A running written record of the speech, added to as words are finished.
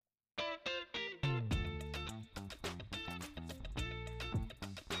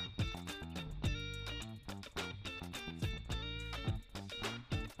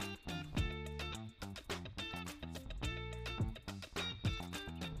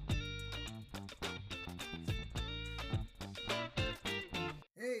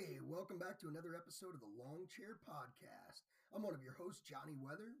back to another episode of the Long Chair Podcast. I'm one of your hosts, Johnny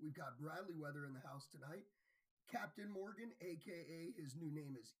Weather. We've got Bradley Weather in the house tonight, Captain Morgan, a.k.a. his new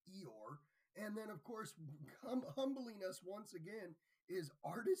name is Eeyore. And then, of course, humbling us once again is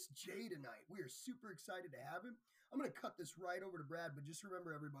Artist J tonight. We are super excited to have him. I'm going to cut this right over to Brad, but just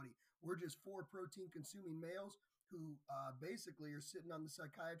remember, everybody, we're just four protein-consuming males who basically are sitting on the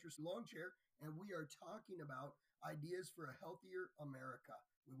psychiatrist's lawn chair, and we are talking about ideas for a healthier America.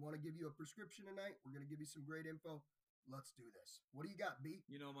 We want to give you a prescription tonight. We're going to give you some great info. Let's do this. What do you got, B?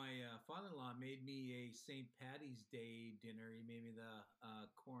 You know, my father-in-law made me a St. Patty's Day dinner. He made me the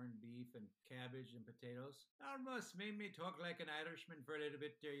corned beef and cabbage and potatoes. Almost made me talk like an Irishman for a little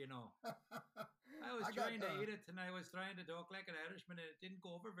bit there, you know. I was trying to eat it, and I was trying to talk like an Irishman, and it didn't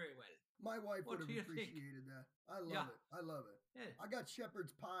go over very well. My wife would have appreciated that. I love it. I love it. Yeah. I got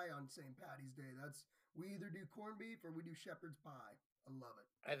shepherd's pie on St. Patty's Day. We either do corned beef or we do shepherd's pie. I love it.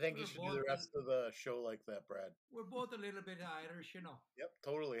 I think you should do the rest of the show like that, Brad. We're both a little bit Irish, you know. Yep,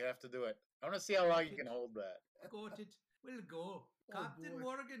 totally have to do it. I want to see how long you can hold that. Got it. We'll go. Captain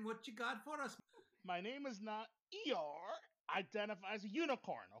Morgan, what you got for us? My name is not Eeyore. Identify as a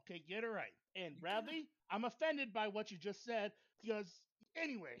unicorn, okay? Get it right. And Bradley, I'm offended by what you just said because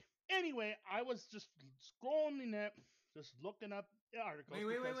anyway, I was just scrolling the net, just looking up articles. Wait.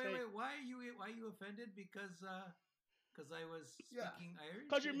 Why are you offended? Because I was speaking Irish?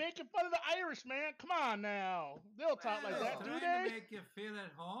 Because you're making fun of the Irish, man. Come on now. They'll talk like that, do they? Trying to make you feel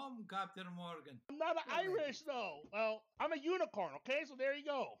at home, Captain Morgan. I'm not Irish, though. Well, I'm a unicorn, okay? So there you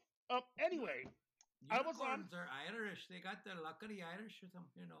go. Anyway. Unicorns are Irish. They got the luck of the Irish or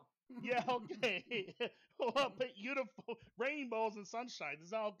something, you know. Yeah, okay. Well, but beautiful rainbows and sunshine.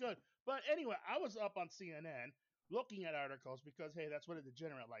 It's all good. But anyway, I was up on CNN looking at articles because, hey, that's what a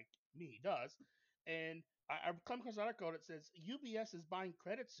degenerate like me does. And I've come across an article that says UBS is buying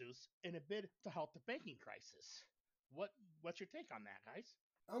Credit Suisse in a bid to help the banking crisis. What's your take on that, guys?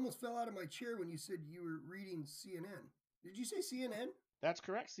 I almost fell out of my chair when you said you were reading CNN. Did you say CNN? That's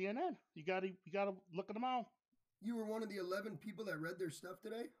correct, CNN. You gotta look at them all. You were one of the 11 people that read their stuff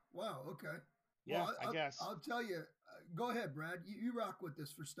today? Wow, okay. Yeah, well, I guess. I'll tell you. Go ahead, Brad. You rock with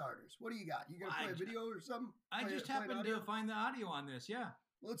this for starters. What do you got? You going to play a video or something? I just happened to find the audio on this, yeah.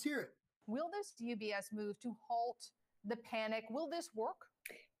 Let's hear it. Will this UBS move to halt the panic? Will this work?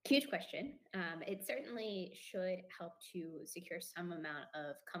 Huge question. It certainly should help to secure some amount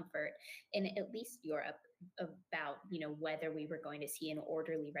of comfort in at least Europe about, whether we were going to see an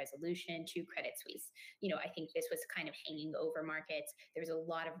orderly resolution to Credit Suisse. I think this was kind of hanging over markets. There was a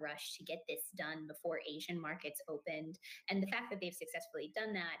lot of rush to get this done before Asian markets opened. And the fact that they've successfully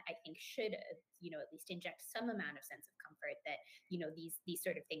done that, I think should, at least inject some amount of sense of comfort that, these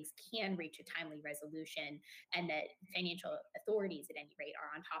sort of things can reach a timely resolution and that financial authorities at any rate are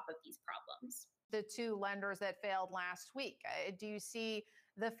on top of these problems. The two lenders that failed last week. Do you see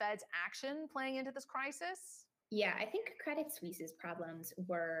the Fed's action playing into this crisis? Yeah, I think Credit Suisse's problems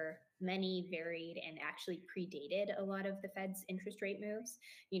were many, varied, and actually predated a lot of the Fed's interest rate moves.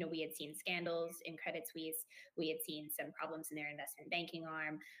 We had seen scandals in Credit Suisse. We had seen some problems in their investment banking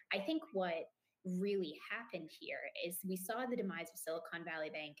arm. I think what really happened here is we saw the demise of Silicon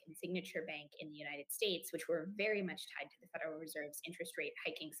Valley Bank and Signature Bank in the United States, which were very much tied to the Federal Reserve's interest rate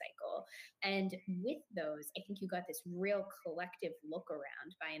hiking cycle. And with those, I think you got this real collective look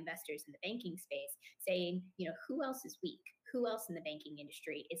around by investors in the banking space saying, who else is weak? Who else in the banking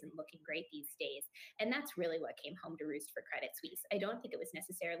industry isn't looking great these days? And that's really what came home to roost for Credit Suisse. I don't think it was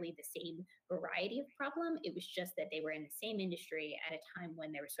necessarily the same variety of problem. It was just that they were in the same industry at a time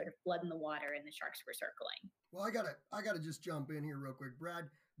when there was sort of blood in the water and the sharks were circling. Well, I gotta just jump in here real quick, Brad.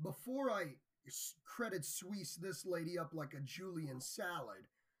 Before I Credit Suisse this lady up like a Julian salad,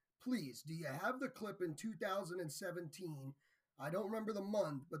 please, do you have the clip in 2017? I don't remember the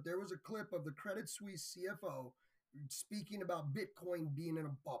month, but there was a clip of the Credit Suisse CFO speaking about Bitcoin being in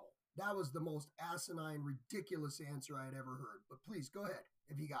a bubble. That was the most asinine, ridiculous answer I had ever heard. But please, go ahead,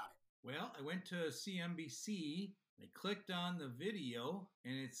 if you got it. Well, I went to CNBC, I clicked on the video,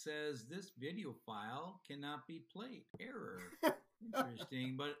 and it says this video file cannot be played. Error.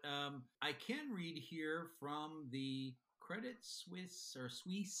 Interesting. But I can read here from the Credit Suisse or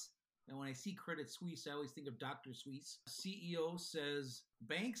Suisse. And when I see Credit Suisse, I always think of Dr. Seuss. CEO says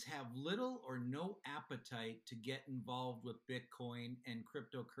banks have little or no appetite to get involved with Bitcoin and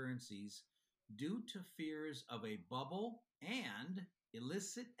cryptocurrencies due to fears of a bubble and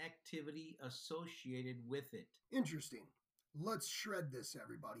illicit activity associated with it. Interesting. Let's shred this,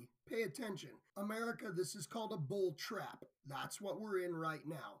 everybody. Pay attention. America, this is called a bull trap. That's what we're in right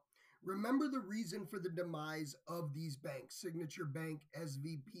now. Remember the reason for the demise of these banks, Signature Bank,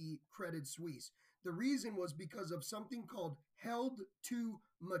 SVB, Credit Suisse. The reason was because of something called held to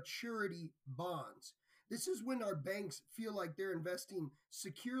maturity bonds. This is when our banks feel like they're investing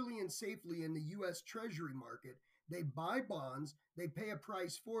securely and safely in the U.S. Treasury market. They buy bonds, they pay a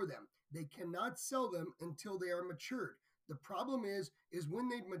price for them. They cannot sell them until they are matured. The problem is when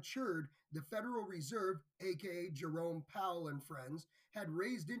they'd matured, the Federal Reserve, aka Jerome Powell and friends, had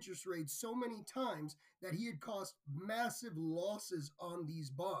raised interest rates so many times that he had caused massive losses on these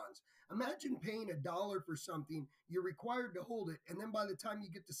bonds. Imagine paying $1 for something, you're required to hold it, and then by the time you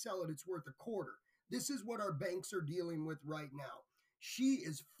get to sell it, it's worth a quarter. This is what our banks are dealing with right now. She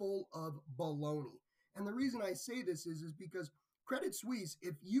is full of baloney. And the reason I say this is because Credit Suisse,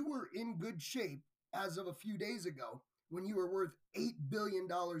 if you were in good shape as of a few days ago, when you were worth $8 billion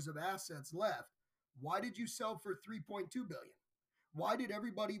of assets left, why did you sell for $3.2 billion? Why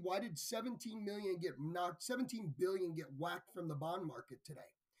did 17 billion get whacked from the bond market today?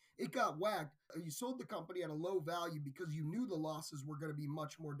 It got whacked. You sold the company at a low value because you knew the losses were going to be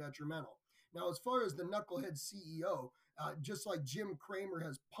much more detrimental. Now, as far as the knucklehead CEO, just like Jim Cramer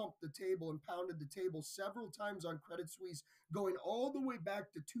has pumped the table and pounded the table several times on Credit Suisse, going all the way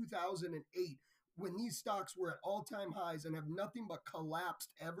back to 2008, when these stocks were at all-time highs and have nothing but collapsed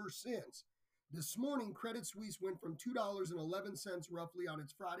ever since. This morning, Credit Suisse went from $2.11 roughly on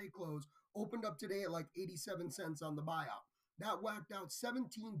its Friday close, opened up today at like 87 cents on the buyout. That whacked out $17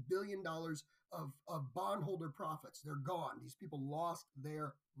 billion of bondholder profits. They're gone. These people lost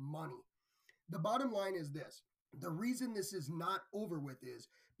their money. The bottom line is this. The reason this is not over with is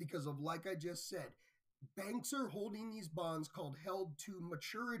because of, like I just said, banks are holding these bonds called held to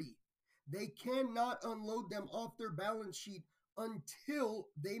maturity. They cannot unload them off their balance sheet until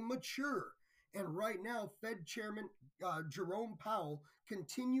they mature. And right now, Fed Chairman Jerome Powell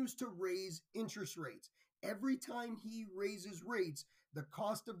continues to raise interest rates. Every time he raises rates, the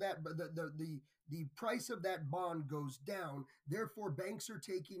cost of that, the price of that bond goes down. Therefore, banks are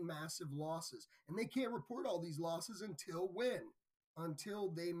taking massive losses. And they can't report all these losses until when? Until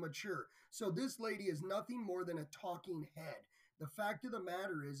they mature. So this lady is nothing more than a talking head. The fact of the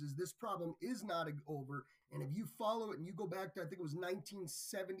matter is this problem is not over. And if you follow it and you go back to, I think it was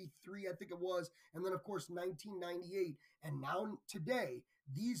 1973, I think it was, and then of course 1998, and now today,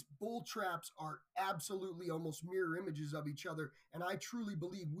 these bull traps are absolutely almost mirror images of each other. And I truly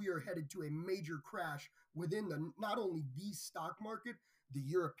believe we are headed to a major crash within not only the stock market, the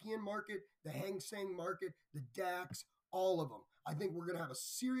European market, the Hang Seng market, the DAX, all of them. I think we're going to have a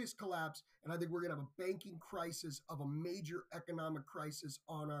serious collapse, and I think we're going to have a banking crisis of a major economic crisis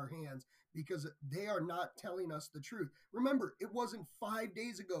on our hands because they are not telling us the truth. Remember, it wasn't 5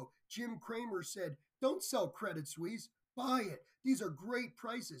 days ago Jim Cramer said, don't sell Credit Suisse, buy it. These are great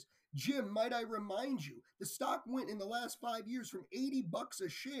prices. Jim, might I remind you, the stock went in the last 5 years from $80 a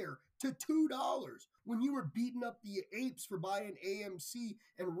share to $2. When you were beating up the apes for buying AMC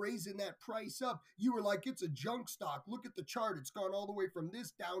and raising that price up, you were like, it's a junk stock. Look at the chart. It's gone all the way from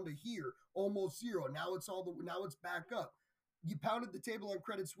this down to here, almost zero. Now it's back up. You pounded the table on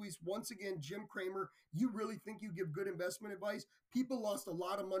Credit Suisse. Once again, Jim Cramer, you really think you give good investment advice? People lost a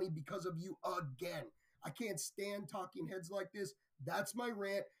lot of money because of you again. I can't stand talking heads like this. That's my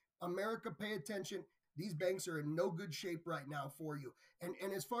rant. America, pay attention. These banks are in no good shape right now for you.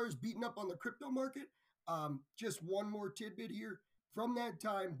 And as far as beating up on the crypto market, just one more tidbit here. From that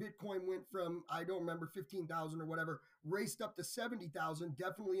time, Bitcoin went from, I don't remember, 15,000 or whatever, raced up to 70,000,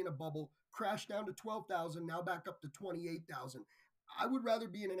 definitely in a bubble, crashed down to 12,000, now back up to 28,000. I would rather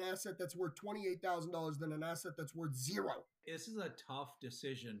be in an asset that's worth $28,000 than an asset that's worth zero. This is a tough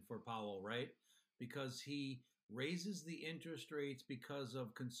decision for Powell, right? Because he raises the interest rates because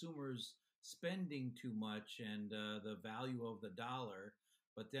of consumers spending too much and the value of the dollar.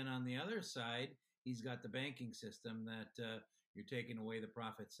 But then on the other side, he's got the banking system that you're taking away the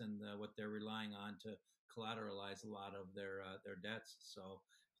profits and what they're relying on to collateralize a lot of their debts. So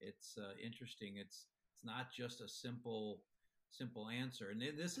it's interesting. It's not just a simple answer. And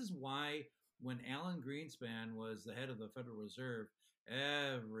this is why when Alan Greenspan was the head of the Federal Reserve,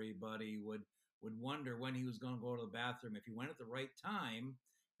 everybody would wonder when he was going to go to the bathroom. If he went at the right time,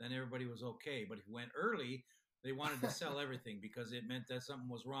 then everybody was okay. But if he went early, they wanted to sell everything because it meant that something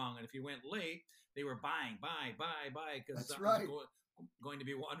was wrong. And if he went late, they were buy, because something's right. going to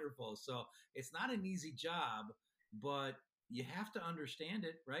be wonderful. So it's not an easy job, but you have to understand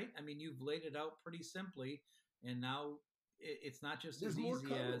it, right? I mean, you've laid it out pretty simply, and now it's not just as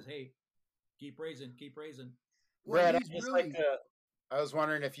easy as, hey, keep raising. Brad, I was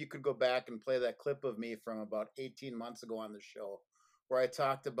wondering if you could go back and play that clip of me from about 18 months ago on the show where I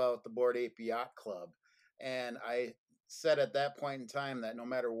talked about the Bored Ape Yacht Club. And I said at that point in time that no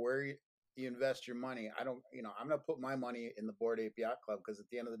matter where you invest your money, I'm going to put my money in the Bored Ape Yacht Club because at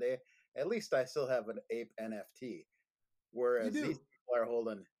the end of the day, at least I still have an ape NFT. Whereas these people are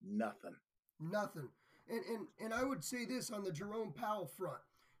holding nothing. Nothing. And I would say this on the Jerome Powell front.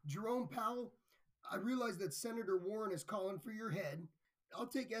 Jerome Powell, I realize that Senator Warren is calling for your head. I'll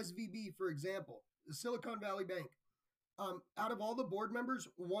take SVB, for example, the Silicon Valley Bank. Out of all the board members,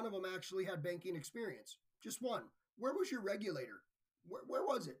 one of them actually had banking experience. Just one. Where was your regulator? Where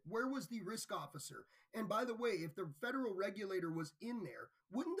was it? Where was the risk officer? And by the way, if the federal regulator was in there,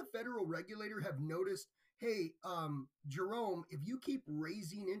 wouldn't the federal regulator have noticed, hey, Jerome, if you keep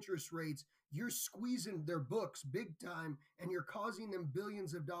raising interest rates, you're squeezing their books big time and you're causing them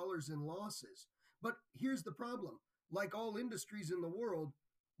billions of dollars in losses. But here's the problem. Like all industries in the world,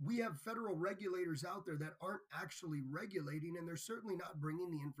 we have federal regulators out there that aren't actually regulating, and they're certainly not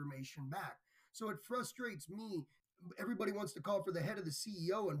bringing the information back. So it frustrates me. Everybody wants to call for the head of the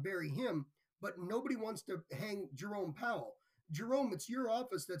CEO and bury him, but nobody wants to hang Jerome Powell. Jerome, it's your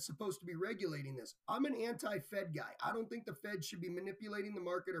office that's supposed to be regulating this. I'm an anti-Fed guy. I don't think the Fed should be manipulating the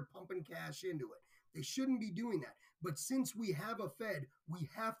market or pumping cash into it. They shouldn't be doing that. But since we have a Fed, we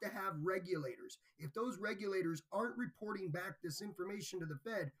have to have regulators. If those regulators aren't reporting back this information to the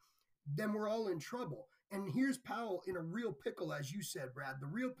Fed, then we're all in trouble. And here's Powell in a real pickle, as you said, Brad. The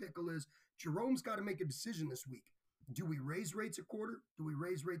real pickle is Jerome's got to make a decision this week. Do we raise rates a quarter? Do we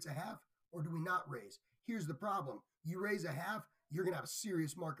raise rates a half? Or do we not raise? Here's the problem. You raise a half, you're going to have a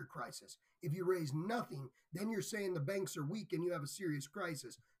serious market crisis. If you raise nothing, then you're saying the banks are weak and you have a serious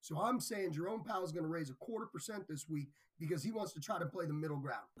crisis. So I'm saying Jerome Powell's going to raise 0.25% this week because he wants to try to play the middle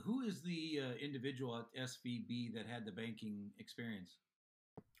ground. Who is the individual at SVB that had the banking experience?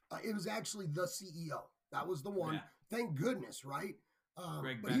 It was actually the CEO. That was the one. Yeah. Thank goodness, right?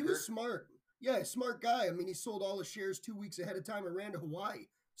 Greg but Becker? He was smart. Yeah, smart guy. I mean, he sold all his shares 2 weeks ahead of time and ran to Hawaii.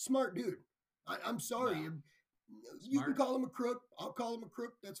 Smart dude. I'm sorry. Wow. You can call him a crook. I'll call him a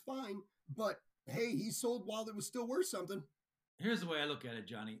crook. That's fine. But hey, he sold while it was still worth something. Here's the way I look at it,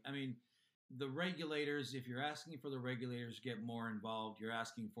 Johnny. I mean, the regulators, if you're asking for the regulators to get more involved, you're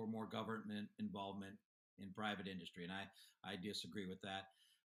asking for more government involvement in private industry. And I disagree with that.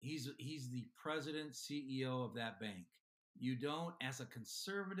 He's the president, CEO of that bank. You don't, as a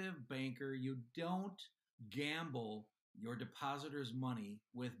conservative banker, you don't gamble your depositors' money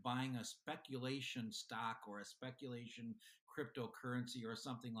with buying a speculation stock or a speculation cryptocurrency or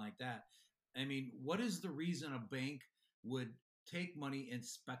something like that. I mean, what is the reason a bank would take money and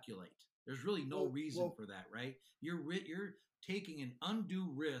speculate? There's really no reason for that, right? You're taking an undue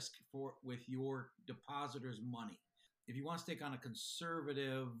risk with your depositors' money. If you want to take on a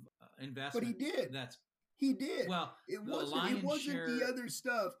conservative investment, but he did. He did. Well, it wasn't the other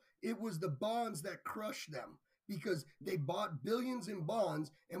stuff. It was the bonds that crushed them because they bought billions in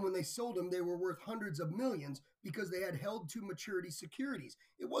bonds, and when they sold them, they were worth hundreds of millions because they had held to maturity securities.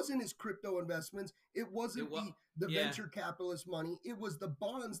 It wasn't his crypto investments. It wasn't the venture capitalist money. It was the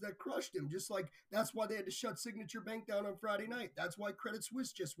bonds that crushed him. Just like that's why they had to shut Signature Bank down on Friday night. That's why Credit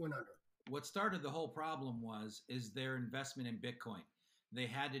Suisse just went under. What started the whole problem is their investment in Bitcoin. They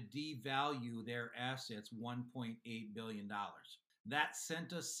had to devalue their assets $1.8 billion. That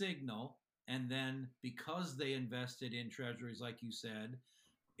sent a signal, and then because they invested in treasuries, like you said,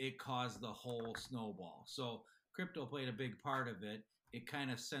 it caused the whole snowball. So crypto played a big part of it. It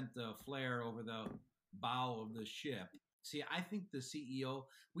kind of sent the flare over the bow of the ship. See, I think the CEO,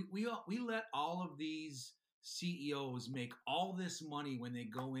 we let all of these CEOs make all this money when they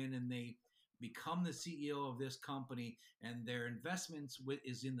go in and they become the CEO of this company, and their investments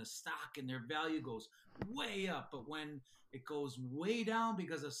is in the stock and their value goes way up. But when it goes way down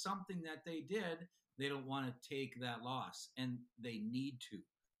because of something that they did, they don't want to take that loss, and they need to.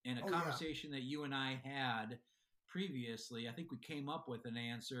 And a conversation that you and I had previously, I think we came up with an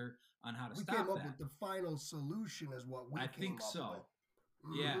answer on how to stop that. We came up with the final solution is what we came up with. I think so.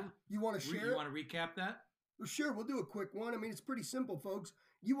 Mm-hmm. Yeah. You want to share You want to recap that? Well, sure, we'll do a quick one. I mean, it's pretty simple, folks.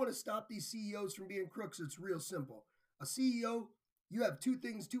 You want to stop these CEOs from being crooks, it's real simple. A CEO, you have two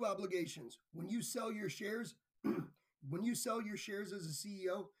obligations. When you sell your shares, as a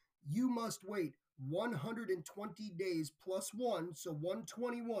CEO, you must wait 120 days plus one, so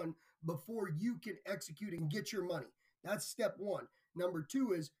 121, before you can execute and get your money. That's step one. Number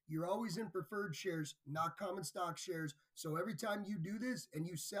two is you're always in preferred shares, not common stock shares. So every time you do this and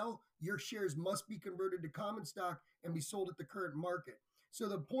you sell, your shares must be converted to common stock and be sold at the current market. So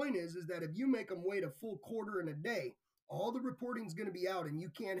the point is that if you make them wait a full quarter and a day, All the reporting's going to be out, and you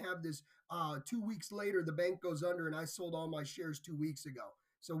can't have this 2 weeks later, the bank goes under and I sold all my shares 2 weeks ago.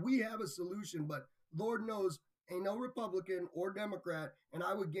 So we have a solution, but Lord knows, ain't no Republican or Democrat, and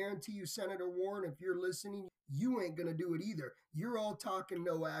I would guarantee you, Senator Warren, if you're listening, you ain't going to do it either. You're all talking,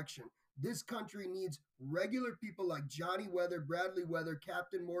 no action. This country needs regular people like Johnny Weather, Bradley Weather,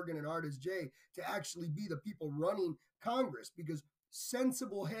 Captain Morgan, and Artis J to actually be the people running Congress, because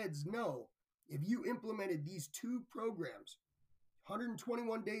sensible heads know if you implemented these two programs,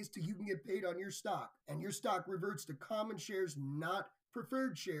 121 days till you can get paid on your stock, and your stock reverts to common shares, not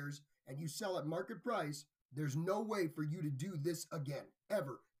preferred shares, and you sell at market price, there's no way for you to do this again,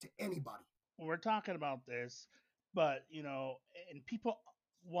 ever, to anybody. We're talking about this, but and people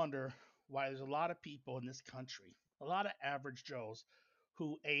wonder why there's a lot of people in this country, a lot of average Joes,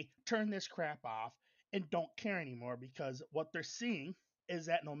 who turn this crap off and don't care anymore, because what they're seeing is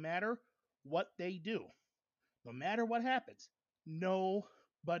that no matter what they do, no matter what happens,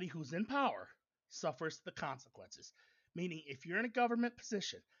 nobody who's in power suffers the consequences. Meaning, if you're in a government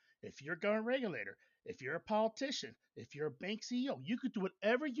position, if you're a government regulator, if you're a politician, if you're a bank CEO, you could do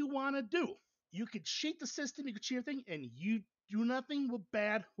whatever you want to do. You could cheat the system, you could cheat everything, and you do nothing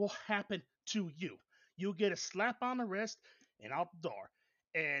bad will happen to you. You'll get a slap on the wrist and out the door.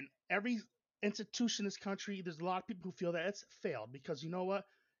 And every institution in this country, there's a lot of people who feel that it's failed, because you know what?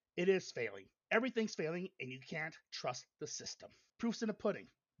 It is failing. Everything's failing, and you can't trust the system. Proof's in the pudding.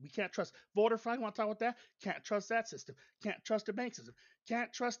 We can't trust voter fraud. Want to talk about that? Can't trust that system. Can't trust the bank system.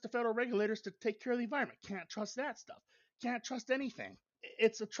 Can't trust the federal regulators to take care of the environment. Can't trust that stuff. Can't trust anything.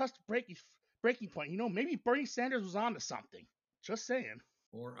 It's a trust breaking point. Maybe Bernie Sanders was on to something. Just saying.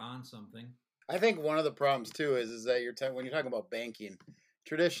 Or on something. I think one of the problems too is that when you're talking about banking,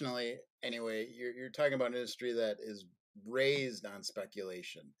 traditionally anyway, you're talking about an industry that is raised on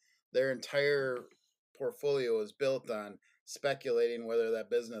speculation. Their entire portfolio is built on speculating whether that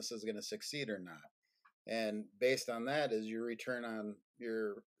business is going to succeed or not. And based on that is your return on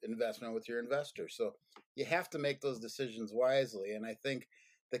your investment with your investors. So you have to make those decisions wisely. And I think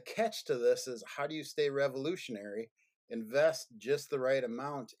the catch to this is, how do you stay revolutionary? Invest just the right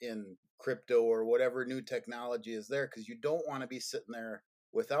amount in crypto or whatever new technology is there, because you don't want to be sitting there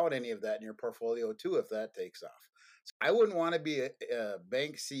without any of that in your portfolio too if that takes off. So I wouldn't want to be a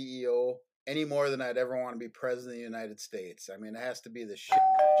bank CEO any more than I'd ever want to be president of the United States. I mean, it has to be the shit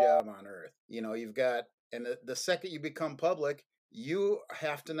job on earth. You've got, and the second you become public, you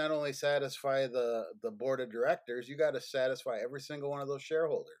have to not only satisfy the board of directors, you got to satisfy every single one of those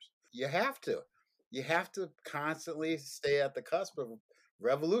shareholders. You have to constantly stay at the cusp of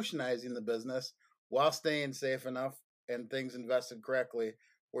revolutionizing the business while staying safe enough and things invested correctly,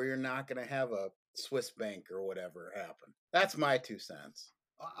 where you're not going to have a Swiss bank or whatever happen. That's my 2 cents.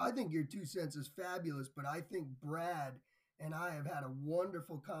 I think your 2 cents is fabulous, but I think Brad and I have had a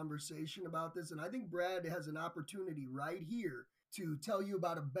wonderful conversation about this, and I think Brad has an opportunity right here to tell you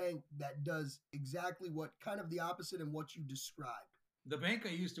about a bank that does exactly what, kind of the opposite in what you described. The bank I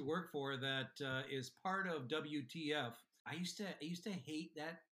used to work for that is part of WTF. I used to hate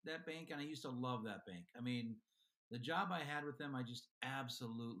that bank, and I used to love that bank. I mean, the job I had with them, I just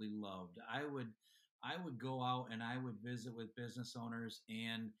absolutely loved. I would go out and I would visit with business owners,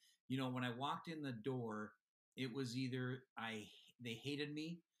 and when I walked in the door, it was either they hated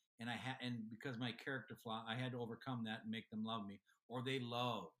me, and because my character flaw, I had to overcome that and make them love me, or they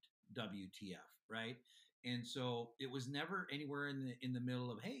loved WTF, right? And so it was never anywhere in the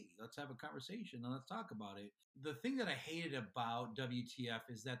middle of, hey, let's have a conversation and let's talk about it. The thing that I hated about WTF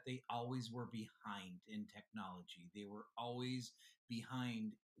is that they always were behind in technology. They were always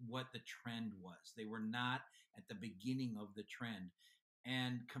behind what the trend was. They were not at the beginning of the trend,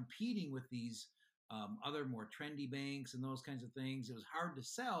 and competing with these other more trendy banks and those kinds of things. It was hard to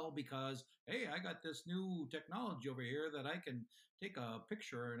sell because, hey, I got this new technology over here that I can take a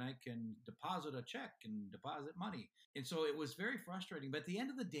picture and I can deposit a check and deposit money. And so it was very frustrating. But at the end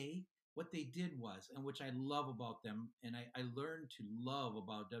of the day, what they did was, and which I love about them, and I learned to love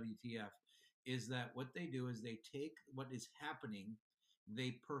about WTF, is that what they do is they take what is happening,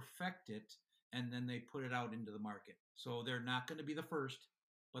 they perfect it, and then they put it out into the market. So they're not going to be the first,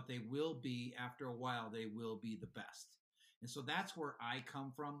 but they will be, after a while, they will be the best. And so that's where I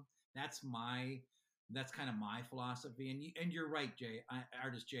come from. That's kind of my philosophy. And you're right,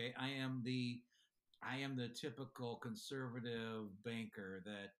 Artis J. I am the typical conservative banker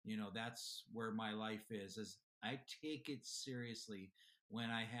that, that's where my life is I take it seriously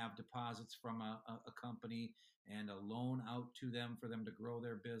when I have deposits from a company and a loan out to them for them to grow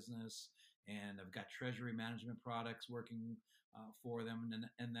their business. And I've got treasury management products working for them,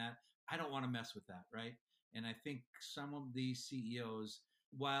 and that I don't want to mess with that, right? And I think some of these CEOs,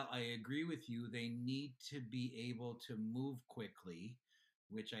 while I agree with you, they need to be able to move quickly,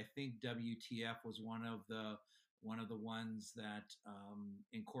 which I think WTF was one of the ones that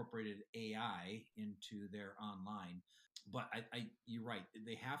incorporated AI into their online. But you're right.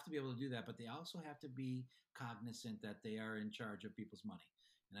 They have to be able to do that, but they also have to be cognizant that they are in charge of people's money.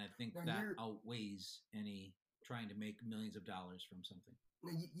 And I think Now, that outweighs any trying to make millions of dollars from something.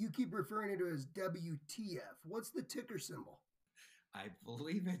 Now, you keep referring to it as WTF. What's the ticker symbol? I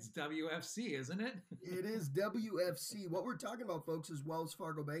believe it's WFC, isn't it? It is WFC. What we're talking about, folks, is Wells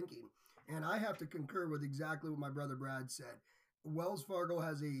Fargo Banking. And I have to concur with exactly what my brother Brad said. Wells Fargo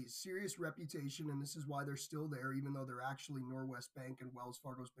has a serious reputation, and this is why they're still there, even though they're actually Norwest Bank, and Wells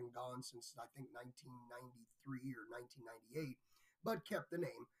Fargo's been gone since, I think, 1993 or 1998, but kept the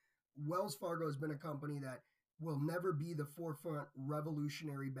name. Wells Fargo has been a company that will never be the forefront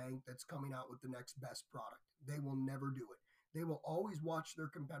revolutionary bank that's coming out with the next best product. They will never do it. They will always watch their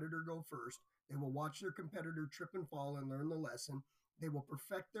competitor go first. They will watch their competitor trip and fall and learn the lesson. They will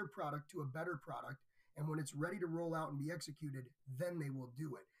perfect their product to a better product. And when it's ready to roll out and be executed, then they will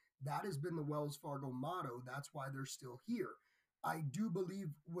do it. That has been the Wells Fargo motto. That's why they're still here. I do believe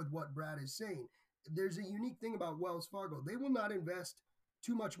with what Brad is saying. There's a unique thing about Wells Fargo. They will not invest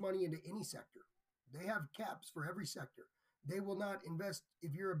too much money into any sector. They have caps for every sector. They will not invest.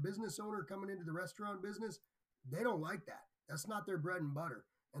 If you're a business owner coming into the restaurant business, they don't like that. That's not their bread and butter.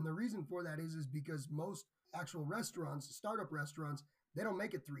 And the reason for that is because most actual restaurants, startup restaurants, they don't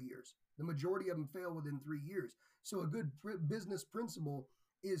make it 3 years. The majority of them fail within 3 years. So a good business principle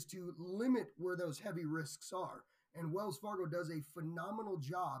is to limit where those heavy risks are. And Wells Fargo does a phenomenal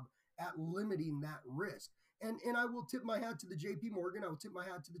job at limiting that risk. And I will tip my hat to the JP Morgan. I will tip my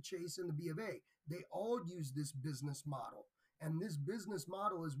hat to the Chase and the B of A. They all use this business model. And this business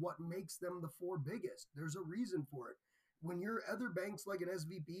model is what makes them the four biggest. There's a reason for it. When you're other banks like an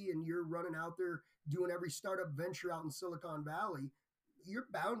SVB and you're running out there doing every startup venture out in Silicon Valley, you're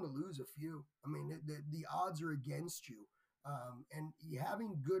bound to lose a few. I mean, the odds are against you. And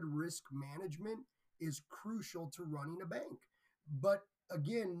having good risk management is crucial to running a bank. But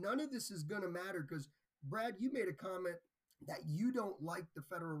again, none of this is going to matter because, Brad, you made a comment that you don't like the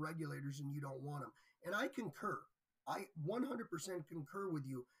federal regulators and you don't want them. And I concur. I 100% concur with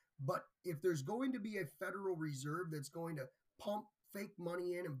you. But if there's going to be a Federal Reserve that's going to pump fake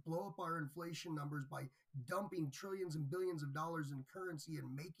money in and blow up our inflation numbers by dumping trillions and billions of dollars in currency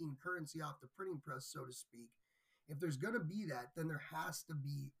and making currency off the printing press, so to speak, if there's going to be that, then there has to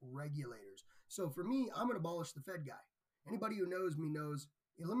be regulators. So for me, I'm going to abolish the Fed guy. Anybody who knows me knows,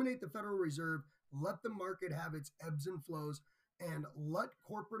 eliminate the Federal Reserve, let the market have its ebbs and flows, and let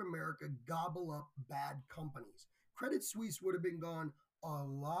corporate America gobble up bad companies. Credit Suisse would have been gone a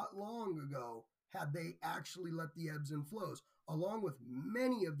lot long ago had they actually let the ebbs and flows, along with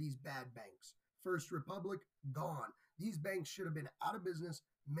many of these bad banks. First Republic, gone. These banks should have been out of business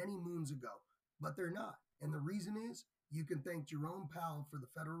many moons ago, but they're not. And the reason is you can thank Jerome Powell for the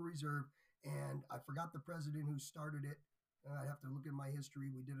Federal Reserve, and I forgot the president who started it. I'd have to look at my history.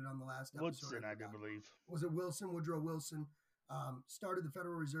 We did it on the last episode. Woodson, I do believe. Was it Wilson? Woodrow Wilson started the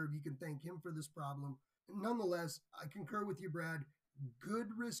Federal Reserve. You can thank him for this problem. Nonetheless, I concur with you, Brad. Good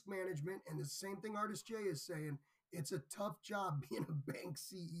risk management, and the same thing Artist J is saying, it's a tough job being a bank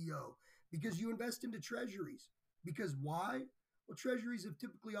CEO because you invest into treasuries. Because why? Well, treasuries have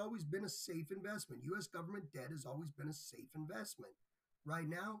typically always been a safe investment. U.S. government debt has always been a safe investment. Right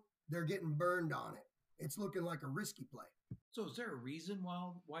now, they're getting burned on it. It's looking like a risky play. So is there a reason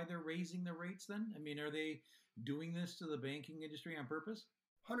why they're raising the rates then? I mean, are they doing this to the banking industry on purpose?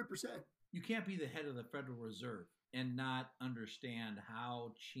 100%. You can't be the head of the Federal Reserve and not understand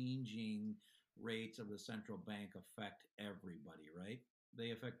how changing rates of the central bank affect everybody, right?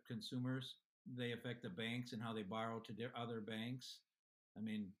 They affect consumers. They affect the banks and how they borrow to other banks. I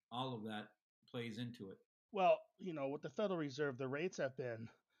mean, all of that plays into it. Well, with the Federal Reserve, the rates have been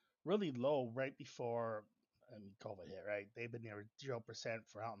really low right before COVID hit, right? They've been near 0%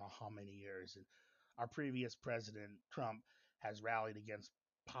 for I don't know how many years. And our previous president, Trump, has rallied against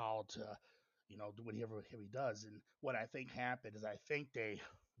Powell to do whatever he does. And what I think happened is I think they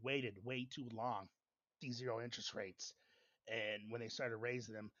waited way too long, these zero interest rates. And when they started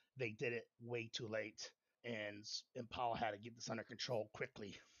raising them, they did it way too late. And Powell had to get this under control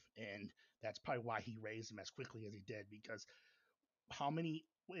quickly. And that's probably why he raised them as quickly as he did, because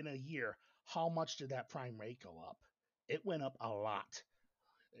in a year, how much did that prime rate go up? It went up a lot.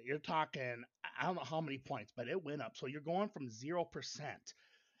 You're talking, I don't know how many points, but it went up. So you're going from 0%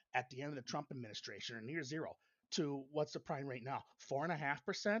 at the end of the Trump administration, or near zero, to what's the prime rate now?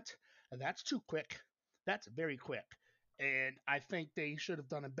 4.5%? And that's too quick. That's very quick. And I think they should have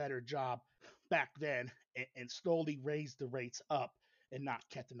done a better job back then and slowly raised the rates up and not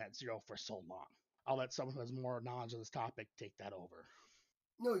kept them at zero for so long. I'll let someone who has more knowledge of this topic take that over.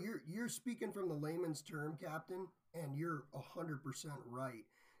 No, you're speaking from the layman's term, Captain, and you're 100% right.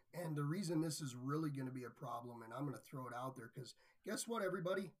 And the reason this is really going to be a problem, and I'm going to throw it out there because guess what,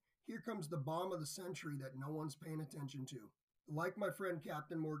 everybody? Here comes the bomb of the century that no one's paying attention to. Like my friend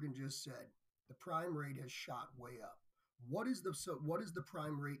Captain Morgan just said, the prime rate has shot way up. What is the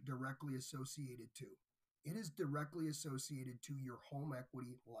prime rate directly associated to? It is directly associated to your home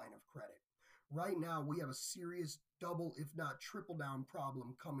equity line of credit. Right now, we have a serious double, if not triple down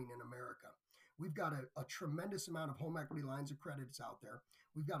problem coming in America. We've got a tremendous amount of home equity lines of credits out there.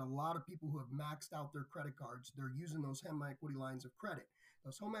 We've got a lot of people who have maxed out their credit cards. They're using those home equity lines of credit.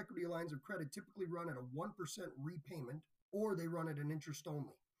 Those home equity lines of credit typically run at a 1% repayment, or they run at an interest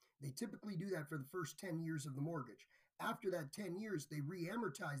only. They typically do that for the first 10 years of the mortgage. After that 10 years, they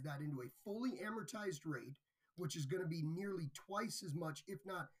re-amortize that into a fully amortized rate, which is going to be nearly twice as much, if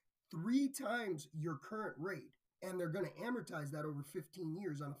not 3 times your current rate. And they're going to amortize that over 15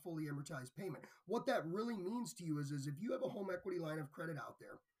 years on a fully amortized payment. What that really means to you is if you have a home equity line of credit out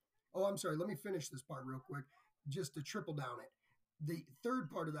there, oh, I'm sorry, let me finish this part real quick, just to triple down it. The third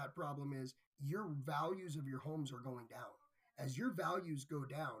part of that problem is your values of your homes are going down. As your values go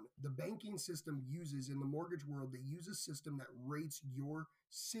down, the banking system uses, in the mortgage world, they use a system that rates your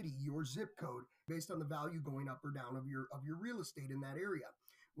city, your zip code, based on the value going up or down of your real estate in that area.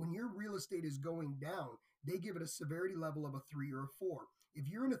 When your real estate is going down, they give it a severity level of a 3 or a 4. If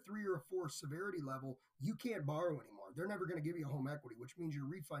you're in a 3 or a 4 severity level, you can't borrow anymore. They're never going to give you a home equity, which means your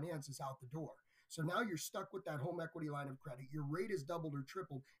refinance is out the door. So now you're stuck with that home equity line of credit. Your rate is doubled or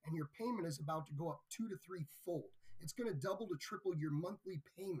tripled, and your payment is about to go up 2 to 3 fold. It's going to double to triple your monthly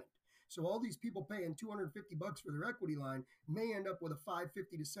payment. So all these people paying $250 for their equity line may end up with a $550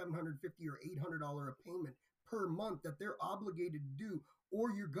 to $750 or $800 a payment per month that they're obligated to do,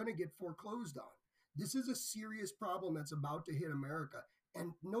 or you're going to get foreclosed on. This is a serious problem that's about to hit America,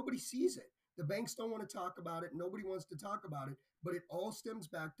 and nobody sees it. The banks don't want to talk about it. Nobody wants to talk about it, but it all stems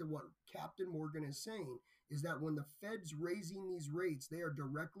back to what Captain Morgan is saying, is that when the Fed's raising these rates, they are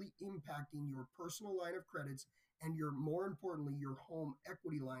directly impacting your personal line of credits and more importantly, your home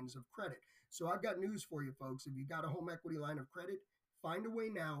equity lines of credit. So I've got news for you, folks. If you got a home equity line of credit, find a way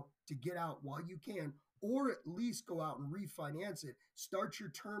now to get out while you can, or at least go out and refinance it. Start your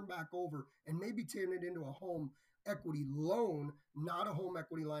term back over and maybe turn it into a home equity loan, not a home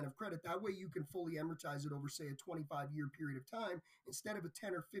equity line of credit. That way you can fully amortize it over, say, a 25-year period of time instead of a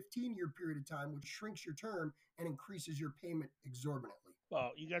 10 or 15-year period of time, which shrinks your term and increases your payment exorbitantly.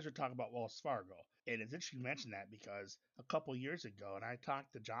 Well, you guys are talking about Wells Fargo, and it's interesting you mention that because a couple years ago, and I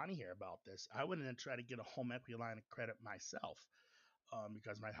talked to Johnny here about this, I went in and tried to get a home equity line of credit myself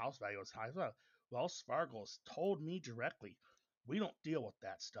because my house value was high. Well, Wells Fargo told me directly, we don't deal with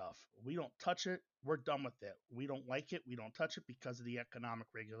that stuff. We don't touch it. We're done with it. We don't like it. We don't touch it because of the economic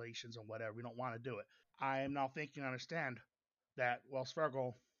regulations and whatever. We don't want to do it. I am now thinking, I understand that Wells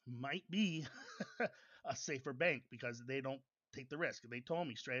Fargo might be a safer bank because they don't take the risk. They told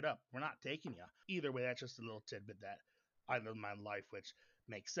me straight up, we're not taking you. Either way, that's just a little tidbit that I live my life, which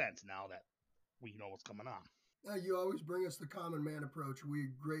makes sense now that we know what's coming on. You always bring us the common man approach. We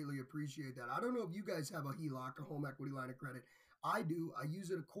greatly appreciate that. I don't know if you guys have a HELOC, a home equity line of credit. I do. I use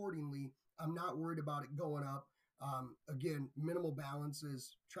it accordingly. I'm not worried about it going up. Again, minimal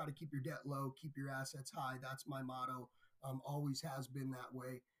balances. Try to keep your debt low, keep your assets high. That's my motto. Always has been that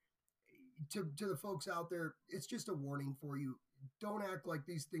way. To the folks out there, it's just a warning for you. Don't act like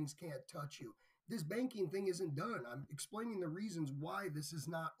these things can't touch you. This banking thing isn't done. I'm explaining the reasons why this is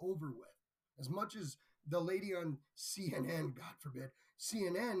not over with. As much as the lady on CNN, God forbid,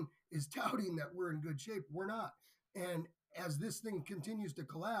 CNN is touting that we're in good shape, we're not. And as this thing continues to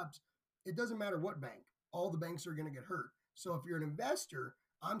collapse, it doesn't matter what bank. All the banks are going to get hurt. So if you're an investor,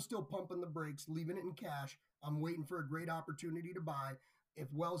 I'm still pumping the brakes, leaving it in cash. I'm waiting for a great opportunity to buy. If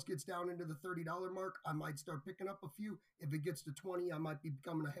Wells gets down into the $30 mark, I might start picking up a few. If it gets to 20, I might be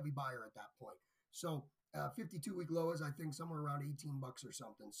becoming a heavy buyer at that point. So 52-week low is, I think, somewhere around $18 or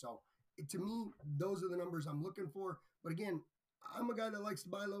something. So to me, those are the numbers I'm looking for. But again, I'm a guy that likes to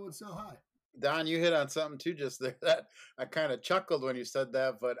buy low and sell high. Don, you hit on something too just there that I kind of chuckled when you said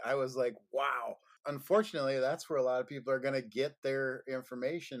that, but I was like, wow. Unfortunately, that's where a lot of people are going to get their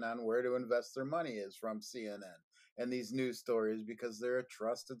information on where to invest their money is from CNN and these news stories because they're a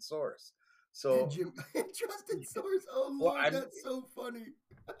trusted source. So trusted source. Oh Lord, that's so funny.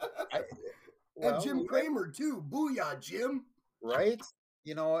 And Jim Cramer too. Booyah, Jim. Right?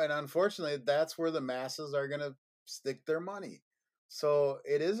 And unfortunately, that's where the masses are going to stick their money. So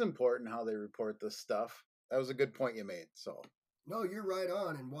it is important how they report this stuff. That was a good point you made. So No, you're right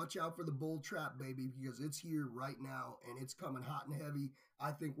on. And watch out for the bull trap, baby, because it's here right now and it's coming hot and heavy.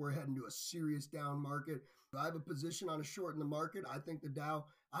 I think we're heading to a serious down market. I have a position on a short in the market. I think the Dow,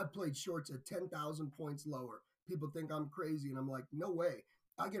 I've played shorts at 10,000 points lower. People think I'm crazy, and I'm like, no way.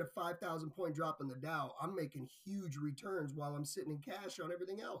 I get a 5,000 point drop in the Dow. I'm making huge returns while I'm sitting in cash on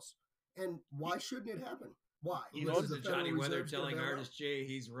everything else. And why shouldn't it happen? Why? You This know, is the the Federal Johnny Weather Reserve's gonna telling bail out? Artist J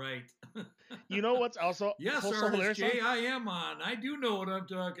he's right. You know what's also Yes, also Artist hilarious, J, son? I am on. I do know what I'm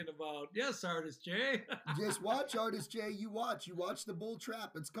talking about. Yes, Artist J. Just watch, Artist J. You watch. You watch the bull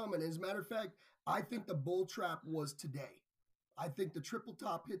trap. It's coming. As a matter of fact, I think the bull trap was today. I think the triple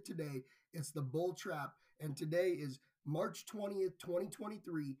top hit today. It's the bull trap. And today is March 20th,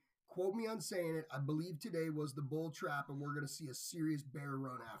 2023. Quote me on saying it. I believe today was the bull trap, and we're going to see a serious bear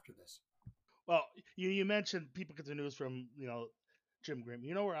run after this. Well, you mentioned people get the news from Jim Grim.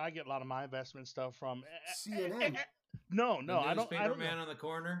 You know where I get a lot of my investment stuff from? CNN. No, The I don't. newspaper I don't man know. on the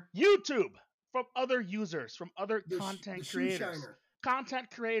corner. YouTube, from other users, from other The content shoe creators. shiner. Content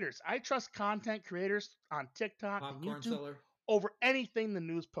creators. I trust content creators on TikTok and Popcorn YouTube seller. over anything the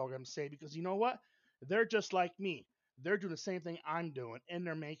news programs say, because you know what? They're just like me. They're doing the same thing I'm doing, and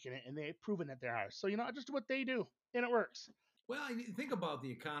they're making it, and they've proven that they are. So I just do what they do, and it works. Well, think about the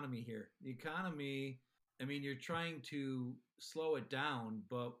economy here. The economy, I mean, you're trying to slow it down,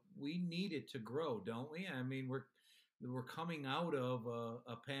 but we need it to grow, don't we? I mean, we're coming out of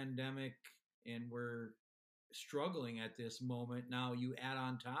a pandemic and we're struggling at this moment. Now you add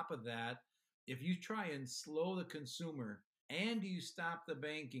on top of that, if you try and slow the consumer and you stop the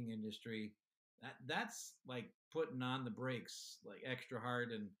banking industry, that's like putting on the brakes like extra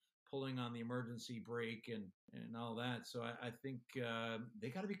hard and pulling on the emergency brake and all that. So I think they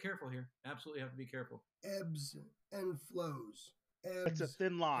got to be careful here. Absolutely have to be careful. Ebbs and flows. It's a Ebbs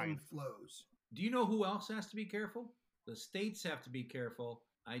thin line. and flows. Do you know who else has to be careful? The states have to be careful.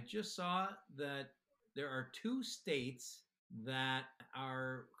 I just saw that there are 2 states that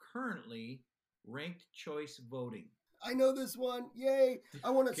are currently ranked choice voting. I know this one. Yay. I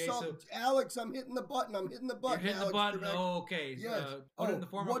want to Okay, solve. so- Alex, I'm hitting the button. I'm hitting the You're button. hitting the Alex button. Trebek. Oh, okay. Yes. Put it in the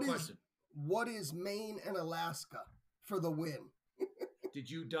form of a question. What is Maine and Alaska for the win? Did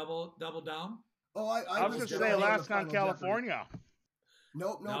you double down? Oh, I was going to Jedi say on the Alaska and Final Jeopardy. California.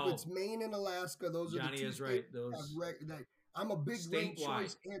 Nope. No. It's Maine and Alaska. Those are Johnny the 2 is states right. that Those I'm a big ranked statewide.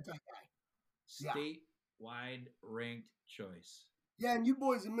 choice anti-guy. Yeah. Statewide ranked choice. Yeah, and you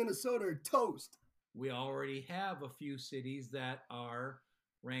boys in Minnesota are toast. We already have a few cities that are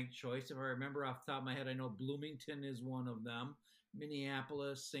ranked choice. If I remember off the top of my head, I know Bloomington is one of them,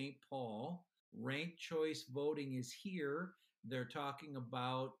 Minneapolis, St. Paul. Ranked choice voting is here. They're talking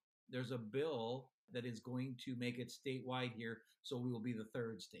about there's a bill that is going to make it statewide here, so we will be the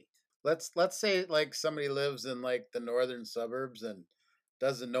 3rd state. let's say like somebody lives in like the northern suburbs and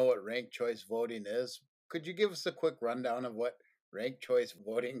doesn't know what ranked choice voting is. Could you give us a quick rundown of what ranked choice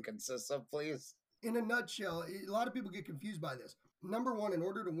voting consists of, please? In a nutshell, a lot of people get confused by this. Number one, in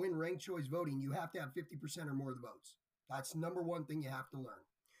order to win ranked choice voting, you have to have 50% or more of the votes. That's number one thing you have to learn.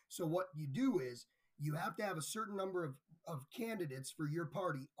 So what you do is you have to have a certain number of candidates for your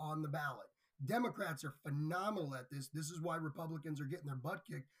party on the ballot. Democrats are phenomenal at this. This is why Republicans are getting their butt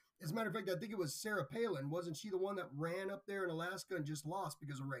kicked. As a matter of fact, I think it was Sarah Palin. Wasn't she the one that ran up there in Alaska and just lost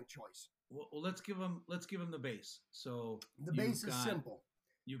because of ranked choice? Well, let's give them the base. So The base is simple.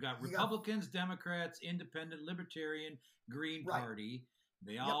 You've got You got- Republicans, Democrats, Independent, Libertarian, Green Right. Party.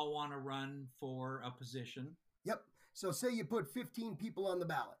 They all want to run for a position. Yep. So say you put 15 people on the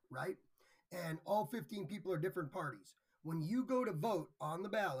ballot, right? And all 15 people are different parties. When you go to vote on the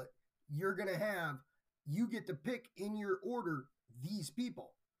ballot, you're going to you get to pick in your order these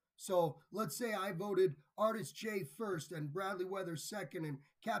people. So let's say I voted Artist J first and Bradley Weather second and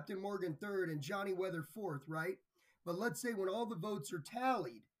Captain Morgan third and Johnny Weather fourth, right? But let's say when all the votes are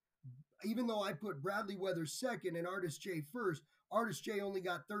tallied, even though I put Bradley Weather second and Artist J first, Artist J only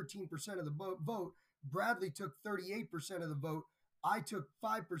got 13% of the vote. Bradley took 38% of the vote. I took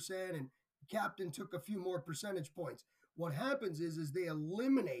 5% and Captain took a few more percentage points. What happens is they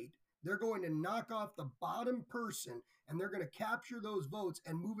eliminate, they're going to knock off the bottom person and they're going to capture those votes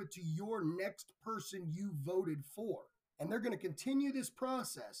and move it to your next person you voted for. And they're going to continue this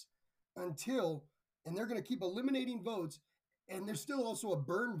process until, and they're going to keep eliminating votes. And there's still also a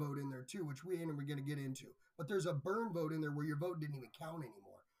burn vote in there too, which we ain't even going to get into. But there's a burn vote in there where your vote didn't even count anymore.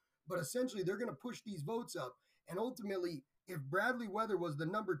 But essentially, they're going to push these votes up. And ultimately, if Bradley Weather was the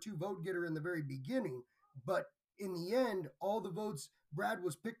number 2 vote getter in the very beginning, but in the end, all the votes, Brad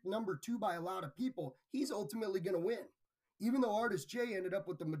was picked number 2 by a lot of people. He's ultimately going to win. Even though Artist J ended up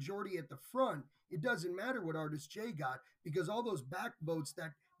with the majority at the front, it doesn't matter what Artist J got, because all those back votes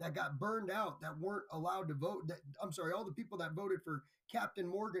that got burned out, that weren't allowed to vote, all the people that voted for Captain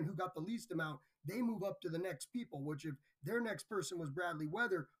Morgan, who got the least amount, they move up to the next people, which if their next person was Bradley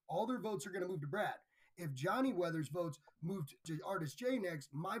Weather, all their votes are going to move to Brad. If Johnny Weather's votes moved to Artist J next,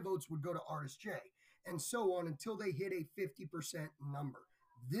 my votes would go to Artist J, and so on until they hit a 50% number.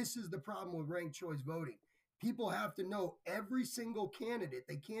 This is the problem with ranked choice voting. People have to know every single candidate.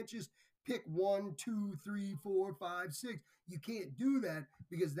 They can't just pick 1, 2, 3, 4, 5, 6. You can't do that,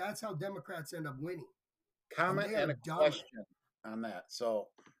 because that's how Democrats end up winning. Comment and a question on that. So,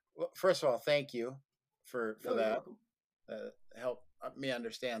 first of all, thank you for that. Help me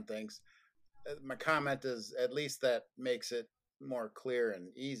understand things. My comment is, at least that makes it more clear and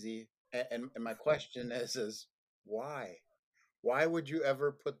easy. And my question is why? Why would you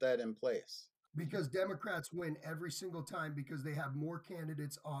ever put that in place? Because Democrats win every single time because they have more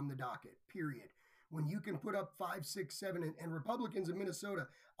candidates on the docket, period. When you can put up 5, 6, 7, and Republicans in Minnesota,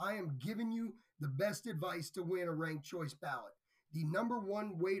 I am giving you the best advice to win a ranked choice ballot. The number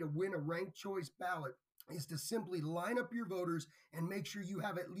one way to win a ranked choice ballot is to simply line up your voters and make sure you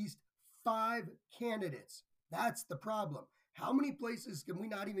have at least 5 candidates. That's the problem. How many places can we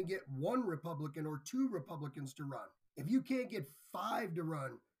not even get 1 Republican or 2 Republicans to run? If you can't get 5 to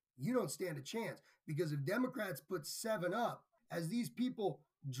run, you don't stand a chance, because if Democrats put 7 up, as these people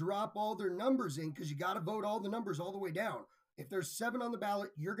drop all their numbers in, because you got to vote all the numbers all the way down. If there's 7 on the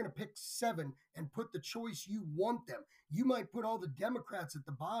ballot, you're going to pick 7 and put the choice you want them. You might put all the Democrats at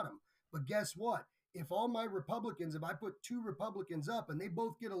the bottom, but guess what? If I put 2 Republicans up and they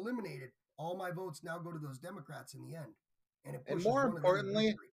both get eliminated, all my votes now go to those Democrats in the end. And more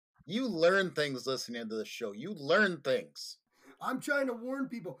importantly, you learn things listening to the show. You learn things. I'm trying to warn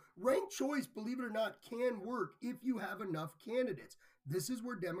people. Ranked choice, believe it or not, can work if you have enough candidates. This is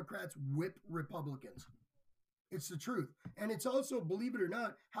where Democrats whip Republicans. It's the truth. And it's also, believe it or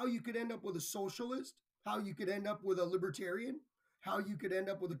not, how you could end up with a socialist, how you could end up with a libertarian, how you could end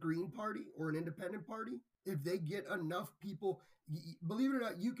up with a Green Party or an independent party. If they get enough people, believe it or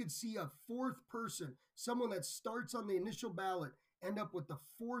not, you could see a 4th person, someone that starts on the initial ballot, end up with the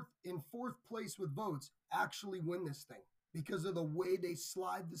 4th place with votes, actually win this thing, because of the way they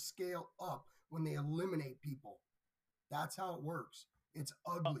slide the scale up when they eliminate people. That's how it works. It's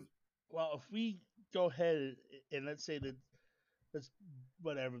ugly. Well, if we go ahead and let's say that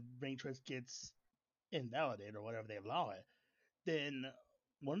whatever ranked choice gets invalidated or whatever they allow it, then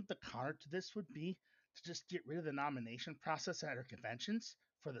one of the counter to this would be to just get rid of the nomination process at our conventions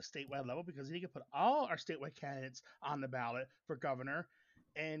for the statewide level, because then you can put all our statewide candidates on the ballot for governor,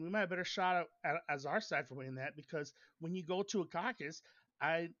 and we might have a better shot as our side for winning that, because when you go to a caucus,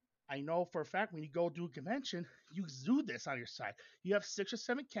 I know for a fact when you go to a convention, you do this on your side. You have 6 or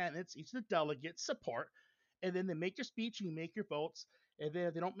 7 candidates, each of the delegates support, and then they make your speech, you make your votes, and then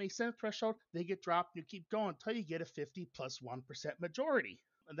if they don't make Senate threshold, they get dropped, and you keep going until you get a 50 plus 1% majority.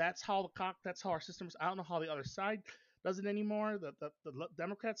 And that's how our system is. I don't know how the other side does it anymore, the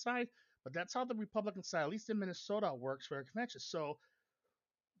Democrat side, but that's how the Republican side, at least in Minnesota, works for a convention. So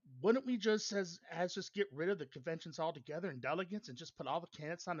wouldn't we just just get rid of the conventions altogether and delegates and just put all the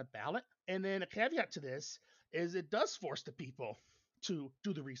candidates on the ballot? And then a caveat to this is it does force the people to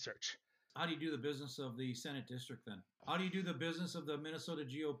do the research. How do you do the business of the Senate district then? How do you do the business of the Minnesota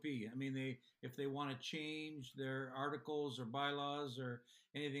GOP? I mean, if they want to change their articles or bylaws or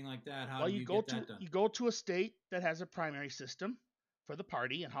anything like that, how do you get that done? You go to a state that has a primary system for the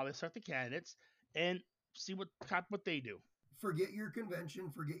party and how they select the candidates and see what they do. Forget your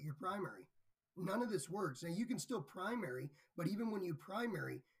convention, forget your primary. None of this works. Now, you can still primary, but even when you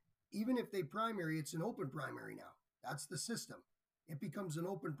primary, even if they primary, it's an open primary now. That's the system. It becomes an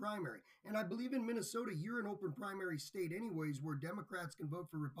open primary. And I believe in Minnesota, you're an open primary state anyways, where Democrats can vote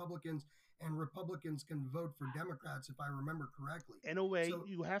for Republicans and Republicans can vote for Democrats, if I remember correctly. In a way,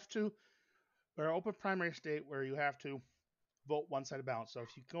 you have to, we're an open primary state where you have to vote one-sided ballot. So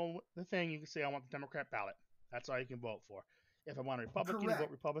if you go with the thing, you can say, I want the Democrat ballot. That's all you can vote for. If I want a Republican, you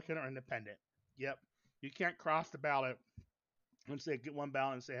vote Republican or Independent. Yep. You can't cross the ballot and say, get one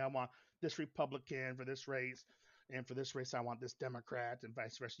ballot and say, I want this Republican for this race. And for this race, I want this Democrat and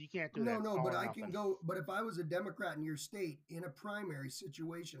vice versa. You can't do that. No, but I can go. But if I was a Democrat in your state in a primary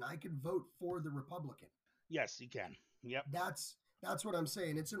situation, I could vote for the Republican. Yes, you can. Yep. That's what I'm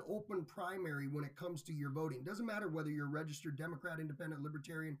saying. It's an open primary when it comes to your voting. It doesn't matter whether you're a registered Democrat, Independent,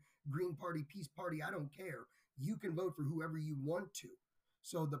 Libertarian, Green Party, Peace Party. I don't care. You can vote for whoever you want to.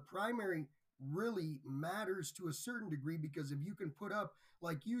 So the primary really matters to a certain degree, because if you can put up,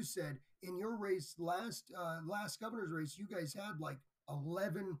 like you said, in your race last governor's race, you guys had like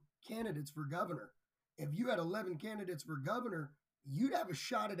 11 candidates for governor. If you had 11 candidates for governor, you'd have a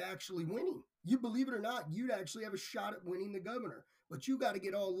shot at actually winning. You believe it or not, you'd actually have a shot at winning the governor. But you got to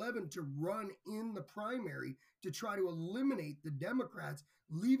get all 11 to run in the primary to try to eliminate the Democrats,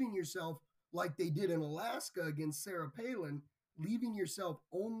 leaving yourself, like they did in Alaska against Sarah Palin, leaving yourself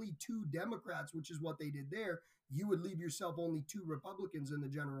only 2 Democrats, which is what they did there. You would leave yourself only 2 Republicans in the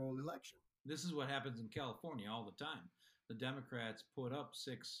general election. This is what happens in California all the time. The Democrats put up